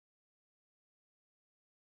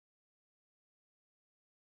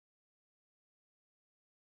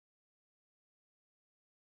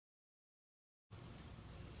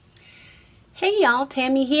Hey y'all,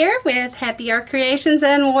 Tammy here with Happi Art Creations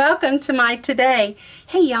and welcome to my today.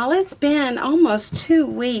 Hey y'all, it's been almost 2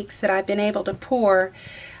 weeks that I've been able to pour.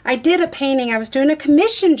 I did a painting. I was doing a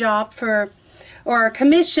commission job or a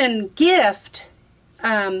commission gift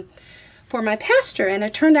for my pastor, and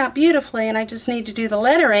it turned out beautifully, and I just need to do the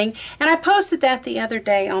lettering, and I posted that the other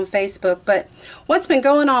day on Facebook. But what's been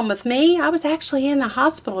going on with me? I was actually in the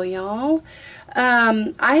hospital, y'all.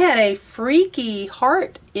 I had a freaky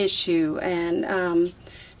heart issue, and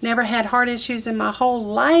never had heart issues in my whole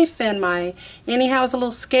life, and anyhow, it was a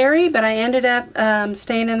little scary, but I ended up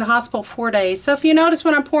staying in the hospital 4 days. So if you notice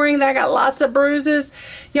when I'm pouring that I got lots of bruises,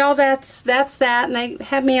 y'all, that's that, and they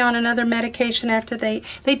had me on another medication after they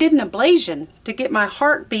did an ablation to get my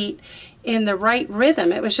heartbeat in the right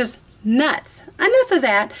rhythm. It was just nuts. Enough of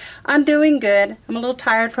that. I'm doing good. I'm a little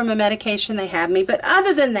tired from a medication they had me, but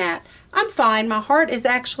other than that, I'm fine. My heart is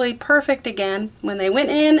actually perfect again. When they went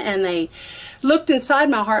in and they looked inside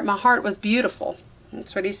my heart was beautiful.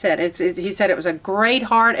 That's what he said. He said it was a great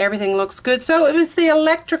heart. Everything looks good. So it was the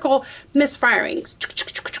electrical misfirings.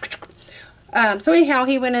 So anyhow,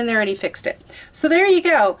 he went in there and he fixed it. So there you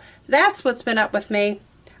go. That's what's been up with me.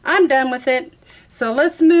 I'm done with it. So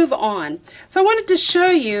let's move on. So I wanted to show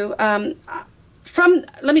you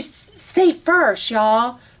let me say first,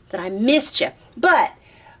 y'all, that I missed you. But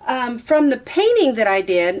from the painting that I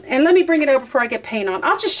did, and let me bring it over before I get paint on.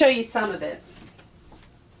 I'll just show you some of it.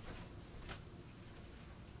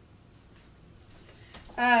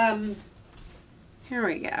 Here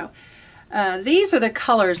we go. These are the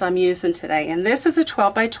colors I'm using today, and this is a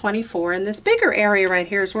 12 by 24, and this bigger area right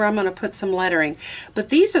here is where I'm going to put some lettering. But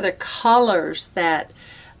these are the colors that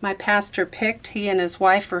my pastor picked, he and his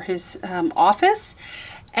wife, for his office.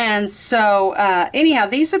 And so anyhow,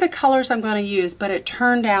 these are the colors I'm going to use, but it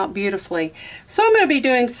turned out beautifully. So I'm going to be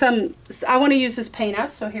doing I want to use this paint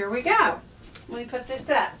up, so here we go. Let me put this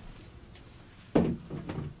up.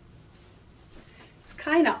 It's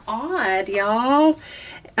kind of odd, y'all.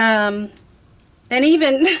 And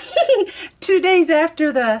even 2 days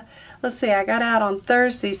after let's see, I got out on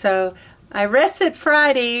Thursday, so I rested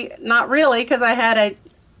Friday, not really, because I had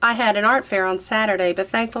an art fair on Saturday, but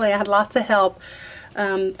thankfully I had lots of help.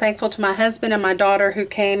 Thankful to my husband and my daughter who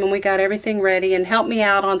came, and we got everything ready and helped me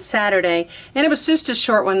out on Saturday, and it was just a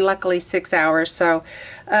short one, luckily 6 hours, so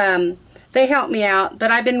they helped me out,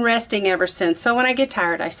 but I've been resting ever since, so when I get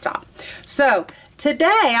tired I stop. So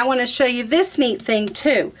today I want to show you this neat thing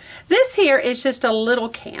too. This here is just a little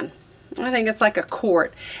can. I think it's like a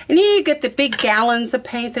quart. And you get the big gallons of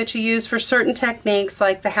paint that you use for certain techniques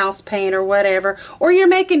like the house paint or whatever. Or you're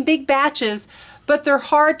making big batches, but they're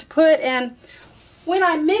hard to put. And when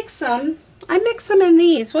I mix them in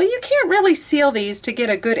these. Well, you can't really seal these to get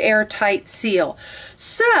a good airtight seal.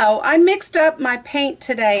 So I mixed up my paint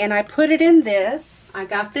today and I put it in this. I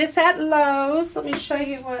got this at Lowe's. Let me show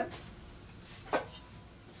you what.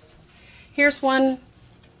 Here's one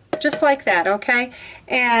just like that, okay?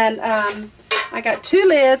 And I got 2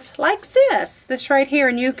 lids like this right here,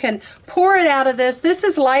 and you can pour it out of this. This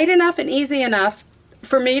is light enough and easy enough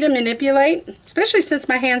for me to manipulate, especially since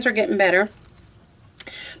my hands are getting better.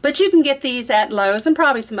 But you can get these at Lowe's and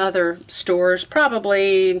probably some other stores,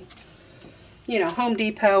 probably, you know, Home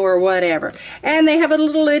Depot or whatever. And they have a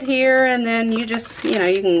little lid here, and then you just, you know,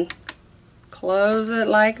 you can close it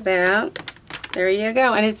like that. There you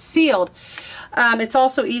go, and it's sealed. It's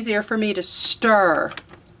also easier for me to stir.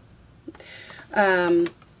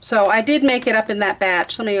 So I did make it up in that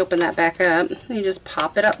batch. Let me open that back up. You just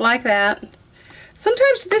pop it up like that.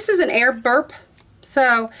 Sometimes this is an air burp,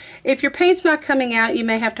 so if your paint's not coming out, you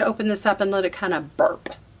may have to open this up and let it kind of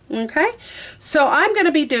burp. Okay? So I'm going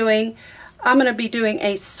to be doing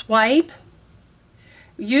a swipe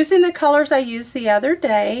using the colors I used the other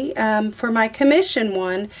day for my commission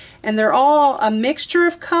one, and they're all a mixture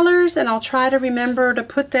of colors, and I'll try to remember to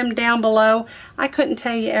put them down below. I couldn't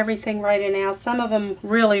tell you everything right now. Some of them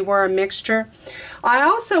really were a mixture. I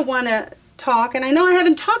also want to talk, and I know I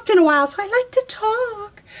haven't talked in a while, so I like to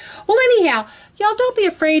talk. Well, anyhow, y'all don't be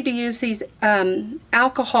afraid to use these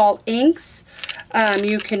alcohol inks.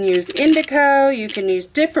 You can use indigo, you can use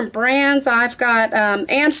different brands. I've got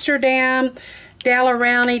Amsterdam,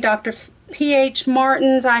 Daler-Rowney, Dr. P.H.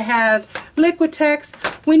 Martin's. I have Liquitex.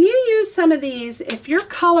 When you use some of these, if your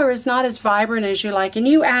color is not as vibrant as you like, and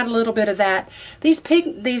you add a little bit of that, these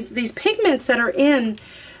pigments that are in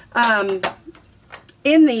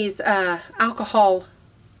these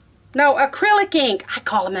acrylic ink, I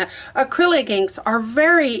call them that. Acrylic inks are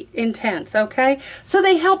very intense, okay? So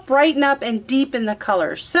they help brighten up and deepen the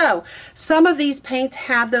colors. So some of these paints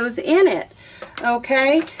have those in it,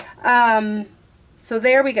 okay? So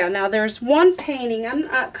there we go. Now there's one painting,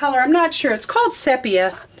 color, I'm not sure. It's called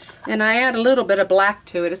Sepia, and I add a little bit of black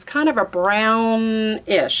to it. It's kind of a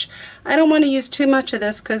brownish. I don't want to use too much of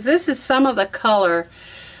this because this is some of the color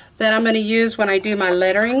that I'm going to use when I do my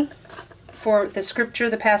lettering for the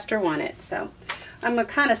scripture the pastor wanted. So I'm going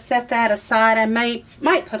to kind of set that aside. I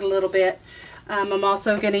might put a little bit. I'm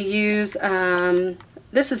also going to use,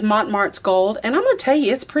 this is Montmartre's Gold, and I'm going to tell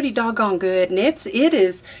you, it's pretty doggone good, and it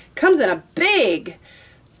comes in a big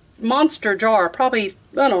monster jar, probably,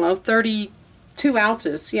 I don't know, 32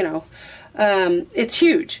 ounces, you know. It's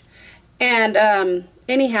huge. And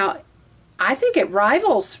anyhow, I think it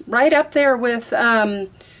rivals right up there with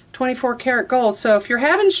 24 karat gold. So if you're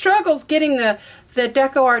having struggles getting the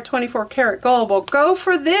Deco Art 24 karat gold, well, go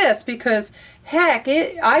for this, because heck,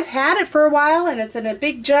 I've had it for a while, and it's in a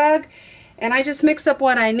big jug, and I just mix up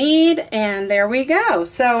what I need, and there we go.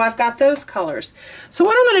 So I've got those colors. So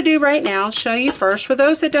what I'm going to do right now, I'll show you first. For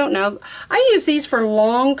those that don't know, I use these for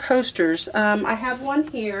long coasters. I have one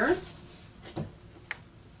here,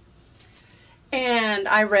 and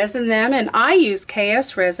I resin them, and I use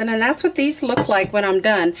KS resin, and that's what these look like when I'm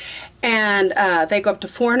done. And they go up to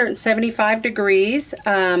 475 degrees.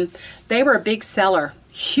 They were a big seller,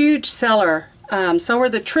 huge seller. So were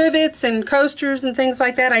the trivets and coasters and things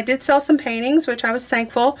like that. I did sell some paintings, which I was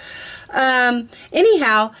thankful.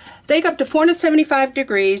 Anyhow, they go up to 475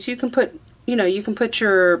 degrees. You can put, you know, you can put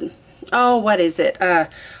your, oh, what is it?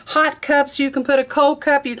 Hot cups. You can put a cold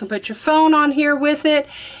cup. You can put your phone on here with it.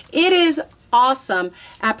 It is awesome.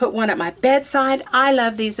 I put one at my bedside. I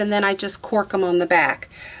love these, and then I just cork them on the back.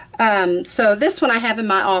 So this one I have in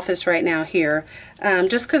my office right now here,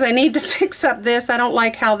 just because I need to fix up this. I don't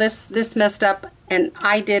like how this messed up, and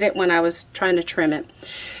I did it when I was trying to trim it.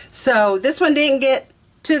 So this one didn't get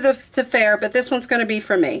to fair, but this one's going to be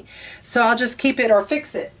for me. So I'll just keep it or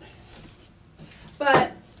fix it.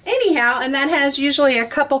 But anyhow, and that has usually a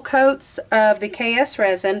couple coats of the KS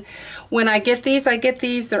resin. When I get these,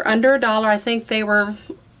 they're under $1. I think they were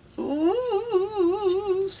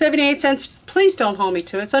 78 cents. Please don't hold me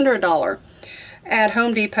to it. It's under $1 at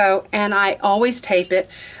Home Depot, and I always tape it.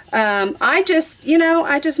 I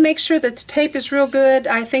just make sure that the tape is real good.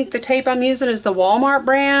 I think the tape I'm using is the Walmart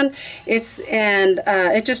brand.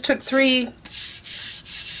 It just took three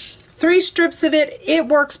strips of it. It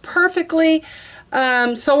works perfectly.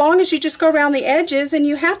 So long as you just go around the edges, and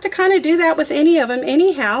you have to kind of do that with any of them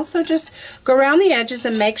anyhow, so just go around the edges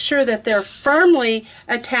and make sure that they're firmly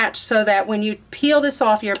attached so that when you peel this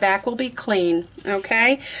off, your back will be clean.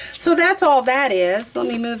 Okay, so that's all that is. Let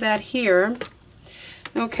me move that here.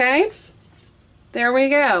 Okay, there we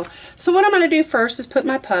go. So what I'm going to do first is put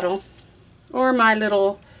my puddle, or my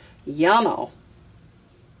little yano.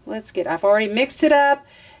 I've already mixed it up.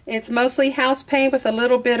 It's mostly house paint with a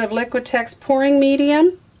little bit of Liquitex pouring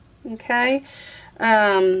medium, okay,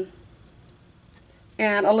 and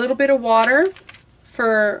a little bit of water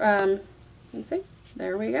for, let's see,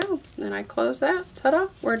 there we go, and I close that, ta-da,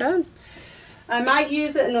 we're done. I might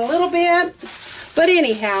use it in a little bit, but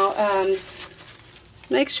anyhow,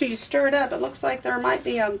 make sure you stir it up. It looks like there might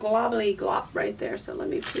be a globbly glop right there, so let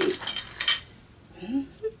me see.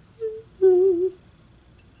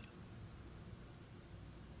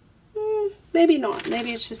 Maybe not.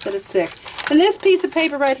 Maybe it's just that it's thick. And this piece of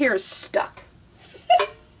paper right here is stuck.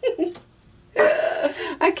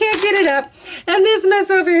 I can't get it up. And this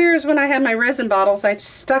mess over here is when I had my resin bottles. I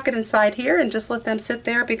stuck it inside here and just let them sit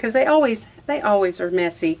there because they always are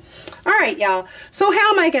messy. All right, y'all. So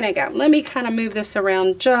how am I going to go? Let me kind of move this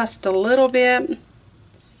around just a little bit.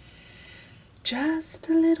 Just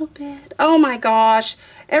a little bit. Oh my gosh.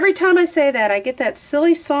 Every time I say that, I get that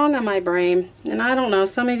silly song on my brain. And I don't know,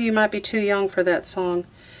 some of you might be too young for that song.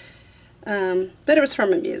 But it was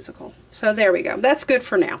from a musical. So there we go. That's good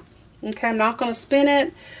for now. Okay, I'm not going to spin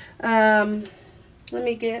it. Let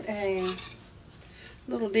me get a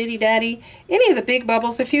little ditty daddy. Any of the big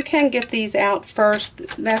bubbles, if you can get these out first,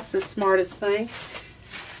 that's the smartest thing.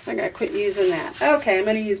 I gotta quit using that. Okay, I'm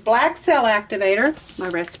gonna use black cell activator. My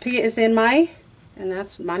recipe is in and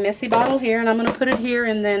that's my messy bottle here, and I'm gonna put it here,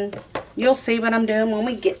 and then you'll see what I'm doing when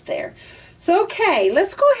we get there. So okay,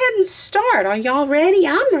 let's go ahead and start. Are y'all ready?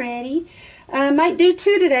 I'm ready. I might do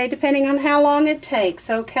 2 today, depending on how long it takes.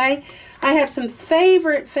 Okay, I have some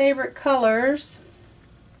favorite colors.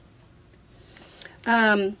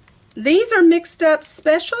 These are mixed up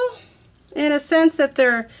special in a sense that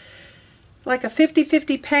they're like a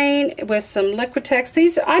 50-50 paint with some Liquitex.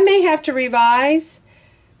 These, I may have to revise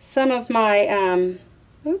some of my,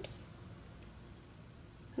 oops.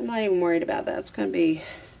 I'm not even worried about that. It's going to be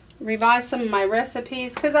revise some of my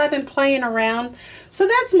recipes because I've been playing around. So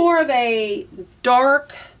that's more of a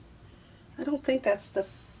dark, I don't think that's the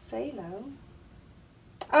phthalo.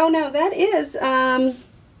 Oh no, that is, oh,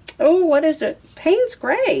 what is it? Payne's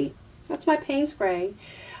Gray. That's my Payne's Gray.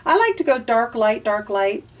 I like to go dark, light, dark,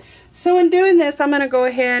 light. So in doing this, I'm going to go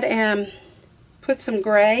ahead and put some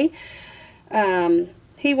gray.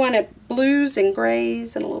 He wanted blues and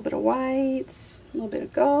grays and a little bit of whites, a little bit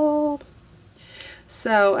of gold.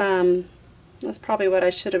 So that's probably what I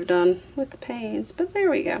should have done with the paints, but there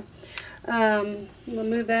we go. I'm going to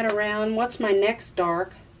move that around. What's my next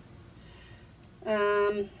dark?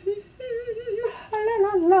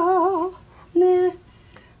 Nah.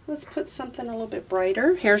 Let's put something a little bit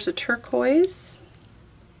brighter. Here's a turquoise.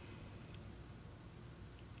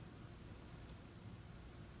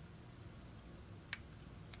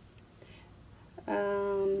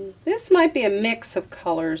 This might be a mix of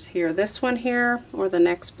colors here. This one here or the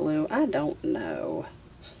next blue. I don't know.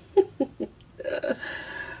 I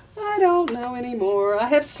don't know anymore. I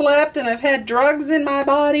have slept and I've had drugs in my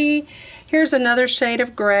body. Here's another shade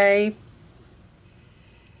of gray.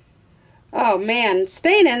 Oh man,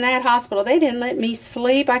 staying in that hospital, they didn't let me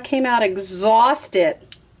sleep. I came out exhausted.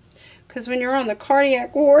 Because when you're on the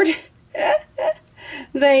cardiac ward,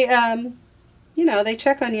 they, you know, they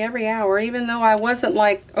check on you every hour, even though I wasn't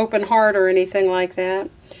like open heart or anything like that.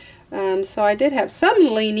 So I did have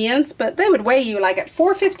some lenience, but they would weigh you like at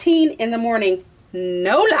 4:15 in the morning.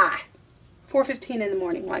 No lie. 4:15 in the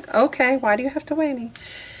morning. Like, okay, why do you have to weigh me?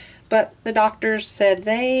 But the doctors said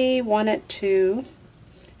they wanted to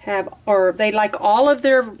have, or they like all of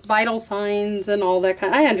their vital signs and all that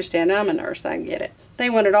kind. I understand. I'm a nurse. I get it. They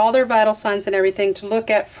wanted all their vital signs and everything to look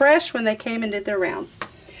at fresh when they came and did their rounds.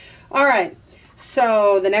 All right.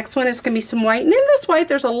 So the next one is going to be some white. And in this white,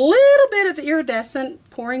 there's a little bit of iridescent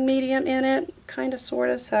pouring medium in it. Kind of, sort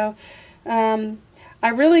of. So I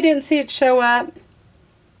really didn't see it show up.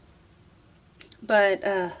 But,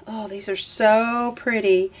 oh, these are so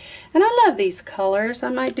pretty. And I love these colors. I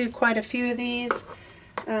might do quite a few of these.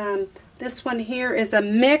 This one here is a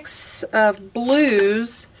mix of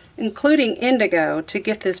blues, including indigo, to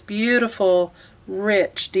get this beautiful,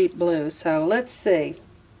 rich, deep blue. So let's see.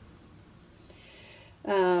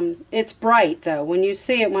 It's bright though. When you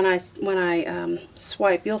see it, when I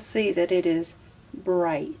swipe, you'll see that it is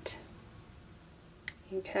bright.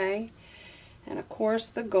 Okay, and of course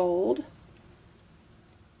the gold.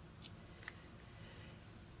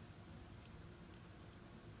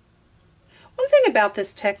 One thing about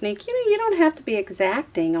this technique, you know, you don't have to be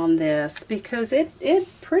exacting on this because it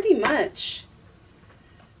pretty much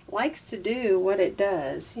likes to do what it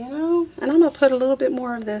does, you know. And I'm going to put a little bit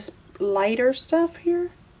more of this lighter stuff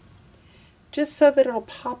here just so that it'll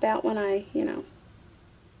pop out when I, you know.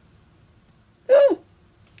 Ooh!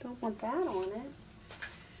 Don't want that on it.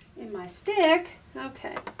 In my stick.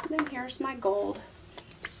 Okay, then here's my gold.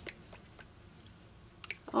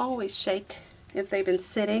 Always shake if they've been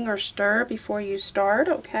sitting or stir before you start,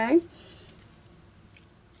 okay?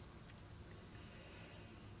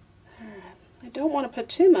 Alright, I don't want to put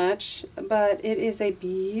too much, but it is a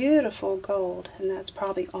beautiful gold, and that's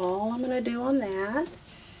probably all I'm going to do on that.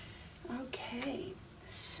 Okay,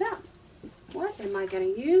 so what am I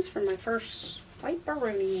going to use for my first white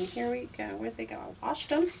baroonie? Here we go. Where'd they go? I washed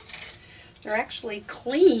them. They're actually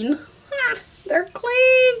clean. Ha! They're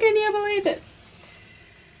clean! Can you believe it?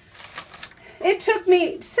 It took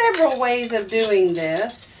me several ways of doing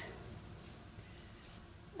this.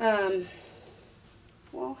 Well,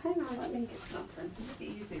 hang on, let me get something. It'll be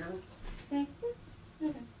easier. No,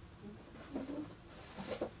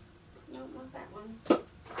 not that one.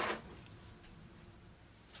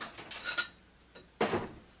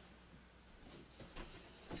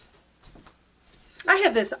 I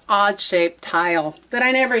have this odd-shaped tile that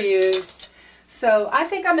I never use. So I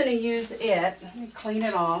think I'm going to use it, let me clean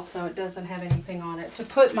it off so it doesn't have anything on it, to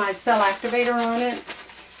put my cell activator on it.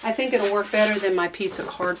 I think it'll work better than my piece of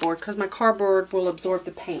cardboard because my cardboard will absorb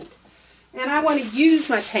the paint. And I want to use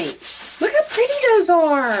my paint. Look how pretty those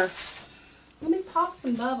are. Let me pop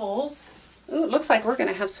some bubbles. Ooh, it looks like we're going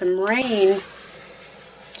to have some rain.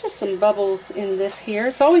 Just some bubbles in this here.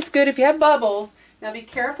 It's always good if you have bubbles. Now be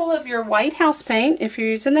careful of your white house paint. If you're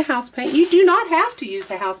using the house paint, you do not have to use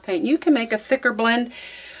the house paint. You can make a thicker blend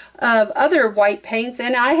of other white paints,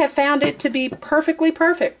 and I have found it to be perfectly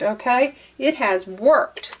perfect, okay? It has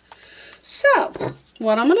worked. So,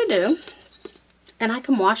 what I'm going to do, and I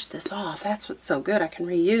can wash this off. That's what's so good. I can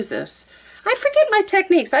reuse this. I forget my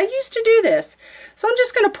techniques. I used to do this. So I'm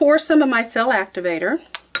just going to pour some of my cell activator.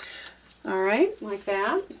 All right, like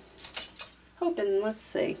that. hoping, let's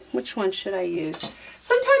see, which one should I use?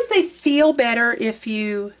 Sometimes they feel better if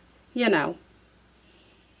you know,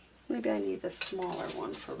 maybe I need the smaller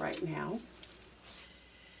one for right now.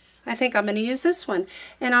 I think I'm going to use this one,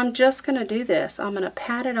 and I'm just going to do this. I'm going to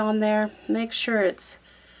pat it on there, make sure it's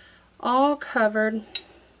all covered,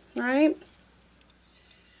 right?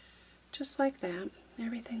 Just like that.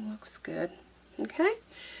 Everything looks good. Okay,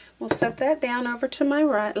 we'll set that down over to my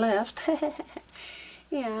left,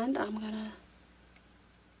 and I'm going to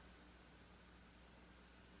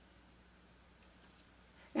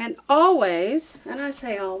always, and I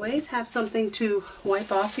say always, have something to wipe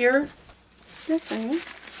off your thing. I'm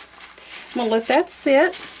going to let that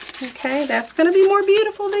sit. Okay, that's going to be more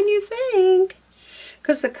beautiful than you think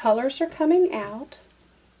because the colors are coming out.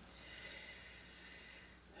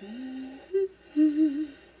 There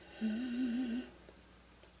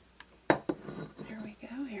we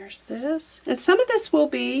go. Here's this. And some of this will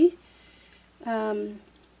be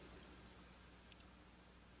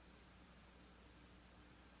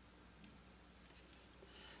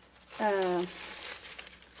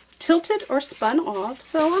tilted or spun off,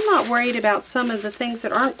 so I'm not worried about some of the things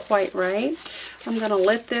that aren't quite right. I'm going to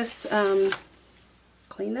let this,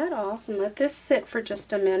 clean that off and let this sit for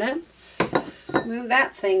just a minute. Move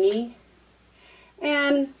that thingy.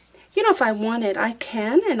 And, you know, if I wanted, I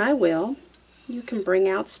can and I will. You can bring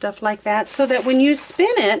out stuff like that so that when you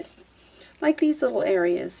spin it, like these little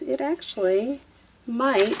areas, it actually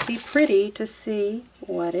might be pretty to see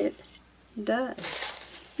what it does.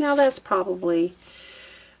 Now that's probably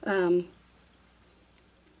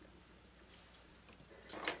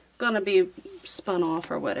gonna be spun off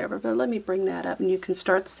or whatever, but let me bring that up and you can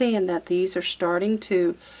start seeing that these are starting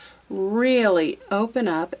to really open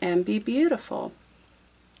up and be beautiful.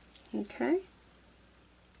 Okay.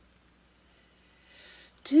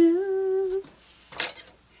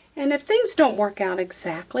 And if things don't work out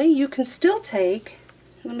exactly, you can still take,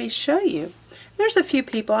 let me show you. There's a few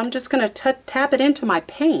people, I'm just going to tap it into my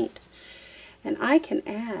paint and I can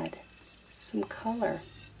add some color.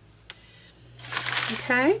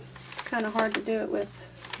 Okay, kind of hard to do it with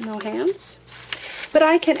no hands, but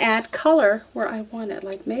I can add color where I want it.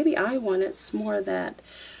 Like maybe I want it more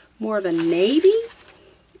of a navy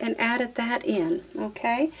and added that in.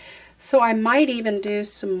 Okay, so I might even do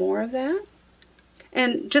some more of that,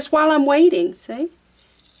 and just while I'm waiting, see,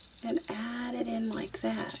 and add it in like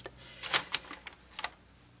that.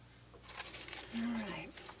 All right.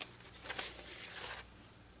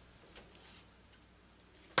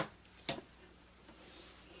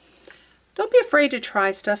 Don't be afraid to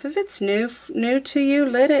try stuff. If it's new to you,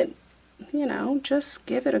 let it, you know, just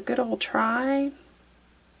give it a good old try.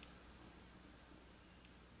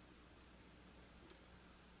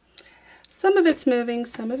 Some of it's moving,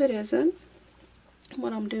 some of it isn't.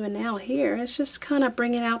 What I'm doing now here is just kind of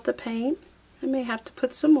bringing out the paint. I may have to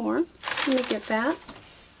put some more. Let me get that.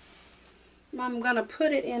 I'm going to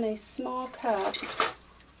put it in a small cup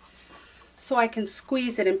so I can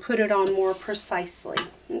squeeze it and put it on more precisely.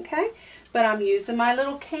 Okay? But I'm using my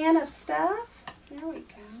little can of stuff. There we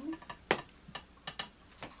go.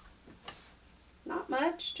 Not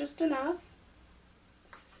much, just enough.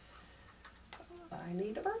 I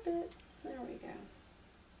need to burp it. There we go.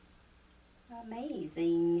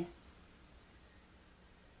 Amazing.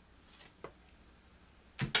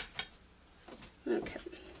 Okay,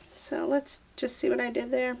 so let's just see what I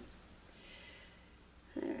did there.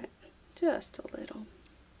 Alright, just a little.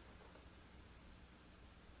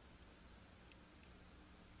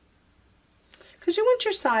 Because you want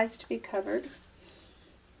your sides to be covered.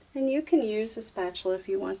 And you can use a spatula if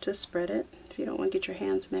you want to spread it, if you don't want to get your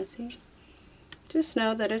hands messy. Just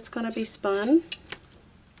know that it's going to be spun.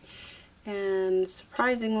 And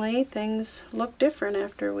surprisingly, things look different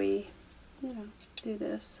after we, you know, do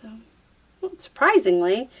this. So, well,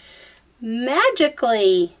 surprisingly,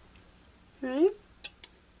 magically, right?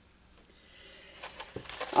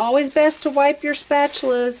 Always best to wipe your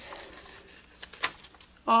spatulas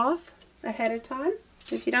off ahead of time.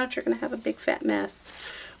 If you don't, you're going to have a big fat mess.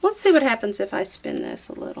 Let's see what happens if I spin this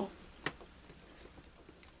a little.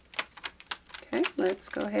 Okay, let's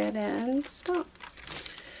go ahead and stop.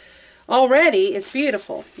 Already, it's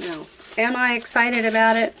beautiful. Now, am I excited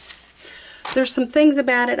about it? There's some things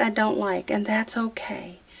about it I don't like, and that's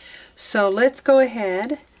okay. So let's go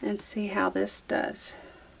ahead and see how this does.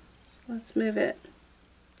 Let's move it.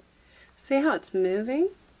 See how it's moving?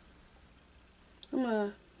 I'm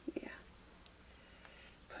gonna,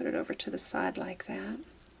 put it over to the side like that.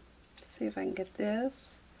 See if I can get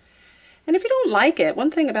this. And if you don't like it,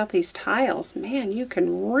 one thing about these tiles, man, you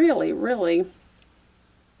can really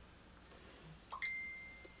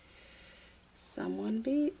Someone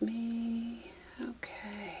beat me.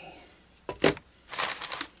 Okay.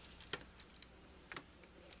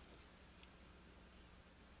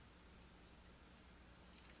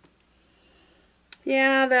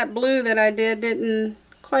 Yeah, that blue that I did didn't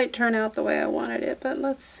quite turn out the way I wanted it, but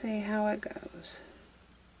let's see how it goes.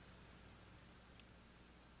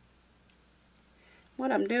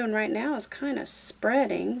 What I'm doing right now is kind of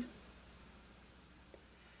spreading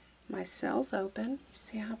my cells open. You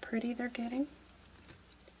see how pretty they're getting?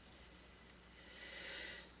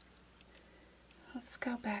 Let's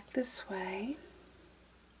go back this way.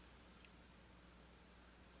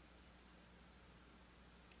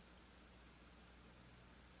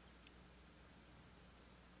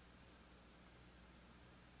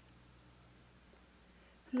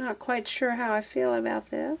 I'm not quite sure how I feel about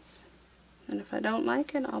this, and if I don't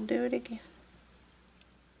like it, I'll do it again.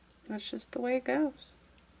 That's just the way it goes.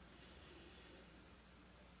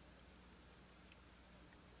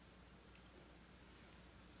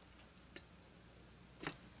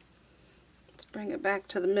 Let's bring it back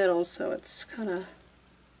to the middle so it's kind of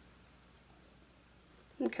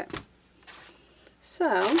okay.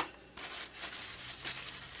 So,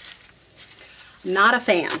 not a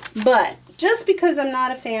fan, but just because I'm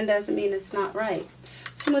not a fan doesn't mean it's not right.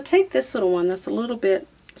 So I'm going to take this little one that's a little bit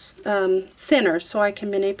thinner so I can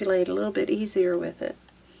manipulate a little bit easier with it.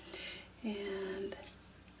 And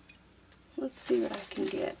let's see what I can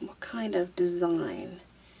get, what kind of design.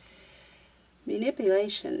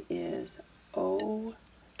 Manipulation is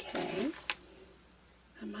okay.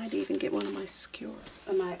 I might even get one of my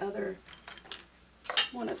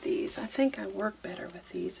one of these. I think I work better with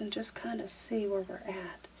these and just kind of see where we're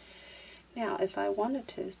at. Now, if I wanted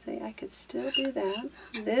to, see, I could still do that.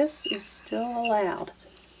 This is still allowed.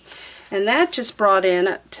 And that just brought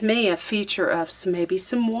in, to me, a feature of maybe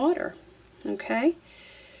some water. Okay?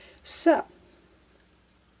 So,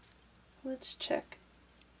 let's check.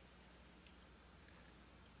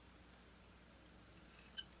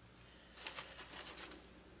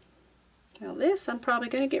 Now this I'm probably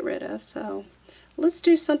going to get rid of, so let's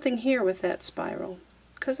do something here with that spiral,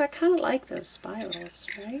 because I kind of like those spirals,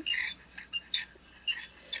 right?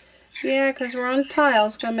 Yeah, because we're on tile,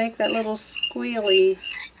 it's going to make that little squealy.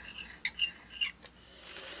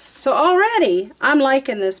 So already I'm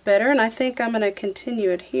liking this better, and I think I'm going to continue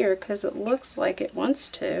it here because it looks like it wants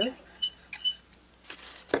to.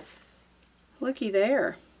 Looky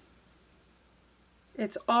there.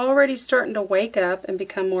 It's already starting to wake up and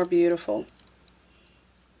become more beautiful.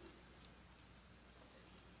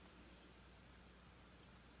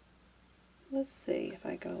 Let's see if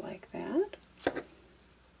I go like that.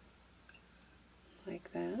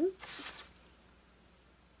 Like that.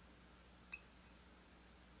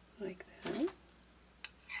 Like that.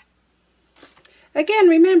 Again,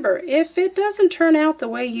 remember, if it doesn't turn out the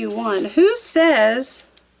way you want, who says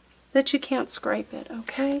that you can't scrape it,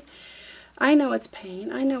 okay? I know it's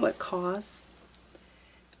pain. I know it costs.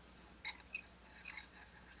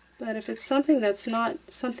 But if it's something that's not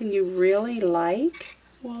something you really like,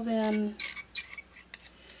 well then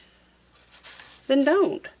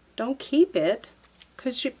don't. Don't keep it,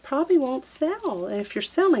 because you probably won't sell. And if you're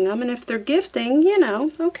selling them, and if they're gifting, you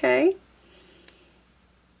know, okay.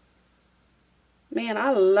 Man, I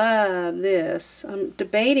love this. I'm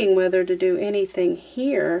debating whether to do anything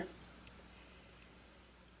here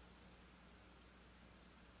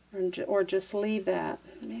or just leave that.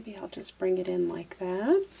 Maybe I'll just bring it in like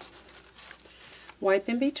that. Wipe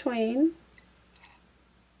in between.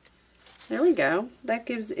 There we go. That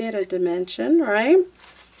gives it a dimension, right?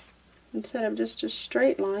 Instead of just a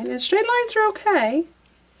straight line. And straight lines are okay.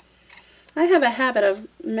 I have a habit of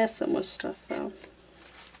messing with stuff though.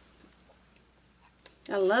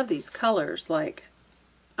 I love these colors, like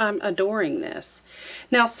I'm adoring this.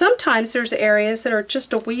 Now sometimes there's areas that are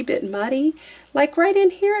just a wee bit muddy, like right in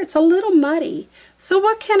here it's a little muddy. So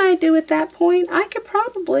what can I do at that point? I could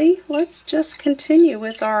probably, let's just continue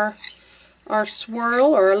with our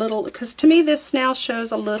swirl, or a little, because to me this now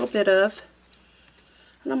shows a little bit of,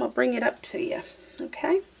 and I'm going to bring it up to you,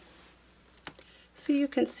 okay? So you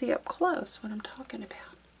can see up close what I'm talking about.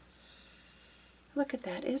 Look at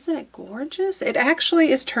that. Isn't it gorgeous? It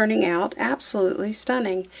actually is turning out absolutely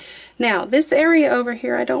stunning. Now, this area over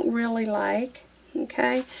here I don't really like,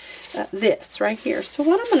 okay? This right here. So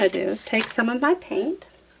what I'm going to do is take some of my paint,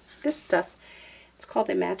 this stuff, it's called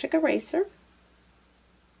the Magic Eraser.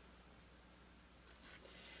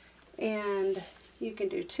 And you can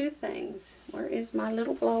do two things. Where is my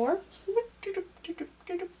little blower?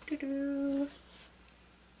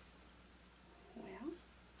 Well,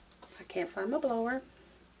 I can't find my blower.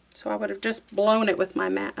 So I would have just blown it with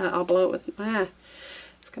my I'll blow it with,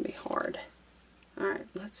 it's going to be hard. Alright,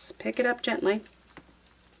 let's pick it up gently.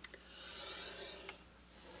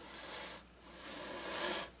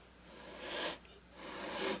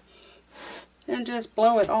 And just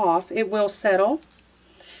blow it off. It will settle.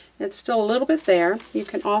 It's still a little bit there. You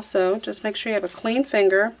can also just make sure you have a clean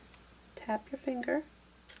finger. Tap your finger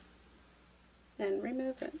and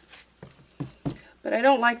remove it. But I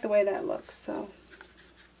don't like the way that looks, so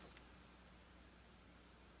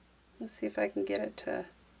let's see if I can get it to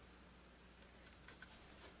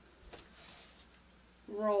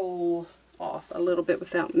roll off a little bit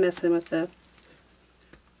without messing with the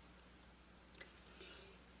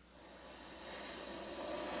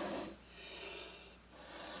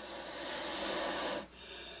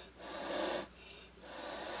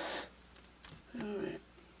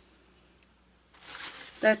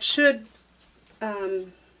that should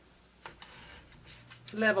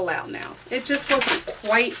level out now. It just wasn't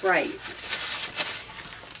quite right.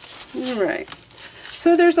 Alright,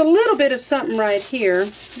 so there's a little bit of something right here.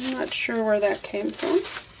 I'm not sure where that came from.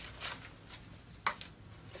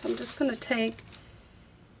 So I'm just going to take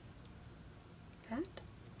that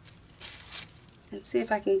and see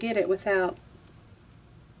if I can get it without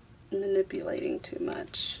manipulating too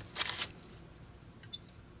much.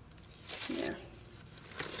 There.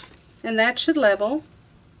 And that should level.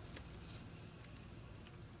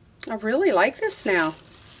 I really like this now.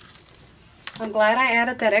 I'm glad I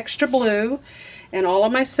added that extra blue, and all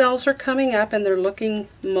of my cells are coming up and they're looking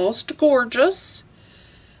most gorgeous.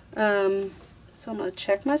 So I'm going to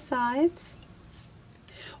check my sides.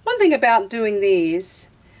 One thing about doing these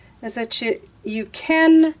is that you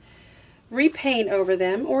can repaint over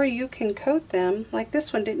them, or you can coat them. Like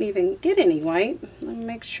this one didn't even get any white. Let me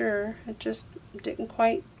make sure it just didn't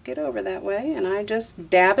quite get over that way, and I just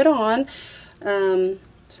dab it on.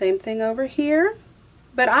 Same thing over here.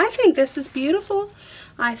 But I think this is beautiful.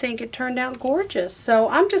 I think it turned out gorgeous. So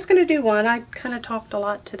I'm just going to do one. I kind of talked a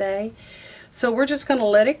lot today. So we're just going to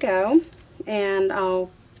let it go, and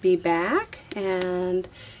I'll be back. And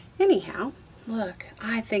anyhow, look,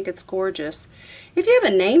 I think it's gorgeous. If you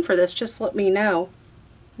have a name for this, just let me know.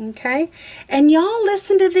 Okay? And y'all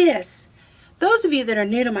listen to this. Those of you that are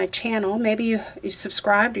new to my channel, maybe you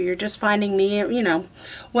subscribed, or you're just finding me, you know,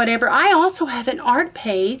 whatever. I also have an art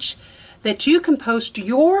page that you can post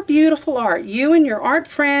your beautiful art. You and your art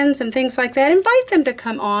friends and things like that. Invite them to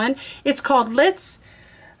come on. It's called Let's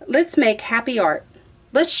Make Happy Art.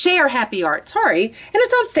 Let's Share Happy Art. Sorry. And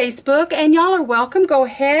it's on Facebook, and y'all are welcome. Go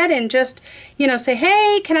ahead and just, you know, say,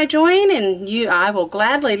 hey, can I join? And I will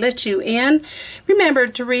gladly let you in. Remember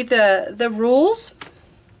to read the rules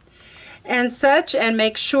and such, and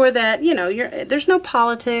make sure that, you know, there's no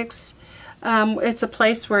politics. It's a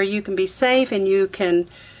place where you can be safe, and you can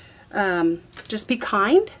just be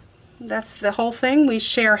kind. That's the whole thing. We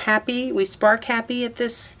share happy, we spark happy at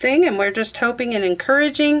this thing, and we're just hoping and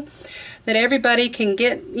encouraging that everybody can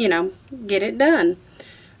get it done.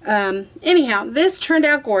 Anyhow, this turned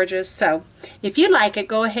out gorgeous. So if you like it,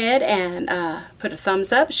 go ahead and put a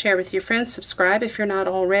thumbs up, share with your friends, subscribe if you're not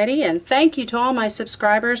already, and thank you to all my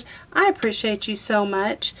subscribers. I appreciate you so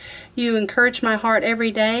much. You encourage my heart every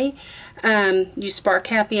day. You spark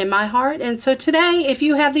happy in my heart. And so today, if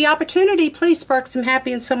you have the opportunity, please spark some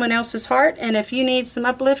happy in someone else's heart. And if you need some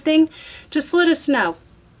uplifting, just let us know.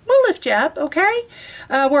 We'll lift you up, okay?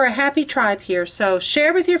 We're a happy tribe here, so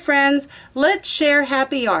share with your friends. Let's share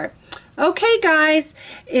happy art. Okay, guys,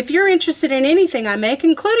 if you're interested in anything I make,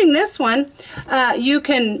 including this one, you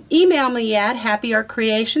can email me at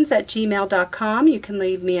happyartcreations@gmail.com. You can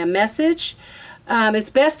leave me a message. It's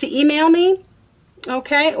best to email me.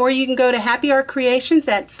 Okay, or you can go to Happi Art Creations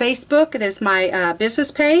at Facebook. There's my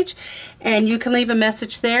business page, and you can leave a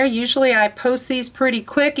message there. Usually I post these pretty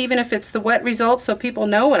quick, even if it's the wet results, so people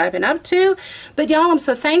know what I've been up to. But y'all, I'm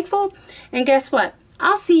so thankful, and guess what?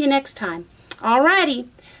 I'll see you next time. Alrighty,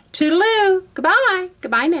 toodaloo, goodbye,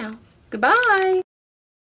 goodbye now, goodbye.